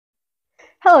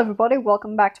Hello everybody,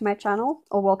 welcome back to my channel,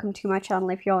 or welcome to my channel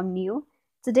if you're new.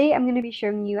 Today I'm going to be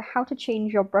showing you how to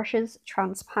change your brush's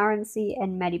transparency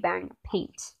in Medibang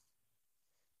Paint.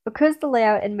 Because the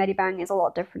layout in Medibang is a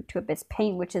lot different to Abyss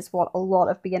Paint, which is what a lot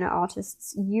of beginner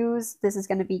artists use, this is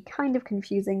going to be kind of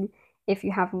confusing if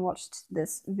you haven't watched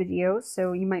this video,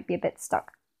 so you might be a bit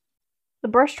stuck. The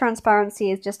brush transparency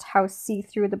is just how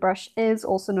see-through the brush is,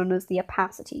 also known as the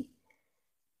opacity.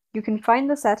 You can find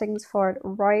the settings for it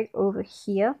right over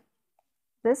here.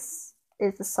 This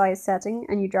is the size setting,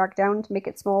 and you drag down to make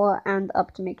it smaller and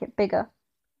up to make it bigger.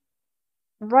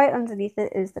 Right underneath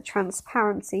it is the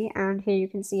transparency, and here you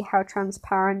can see how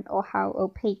transparent or how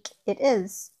opaque it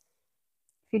is.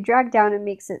 If you drag down, it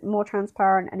makes it more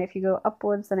transparent, and if you go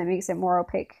upwards, then it makes it more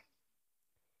opaque.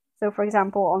 So for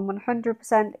example, on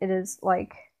 100% it is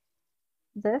like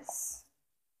this.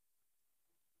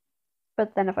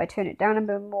 But then if I turn it down a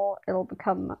bit more, it'll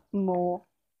become more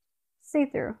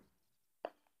see-through.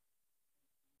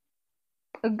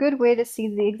 A good way to see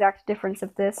the exact difference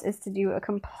of this is to do a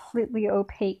completely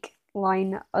opaque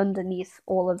line underneath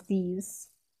all of these.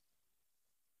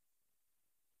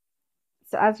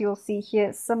 So as you'll see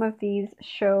here, some of these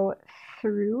show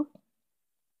through,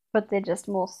 but they're just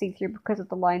more see-through because of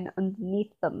the line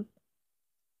underneath them.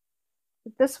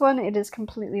 With this one, it is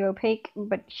completely opaque,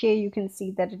 but here you can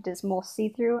see that it is more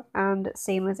see-through, and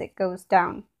same as it goes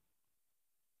down.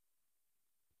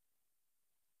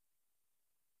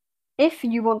 If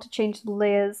you want to change the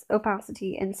layer's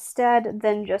opacity instead,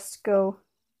 then just go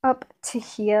up to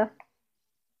here,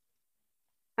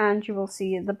 and you will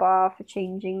see the bar for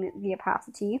changing the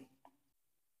opacity.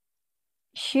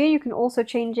 Here you can also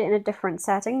change it in a different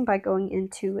setting by going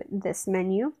into this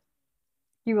menu.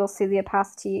 You will see the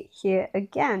opacity here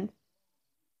again,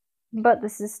 but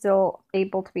this is still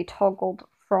able to be toggled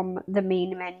from the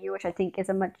main menu, which I think is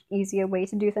a much easier way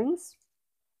to do things.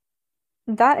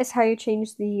 That is how you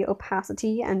change the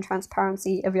opacity and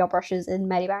transparency of your brushes in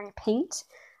Medibang Paint.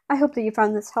 I hope that you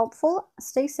found this helpful.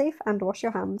 Stay safe and wash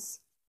your hands.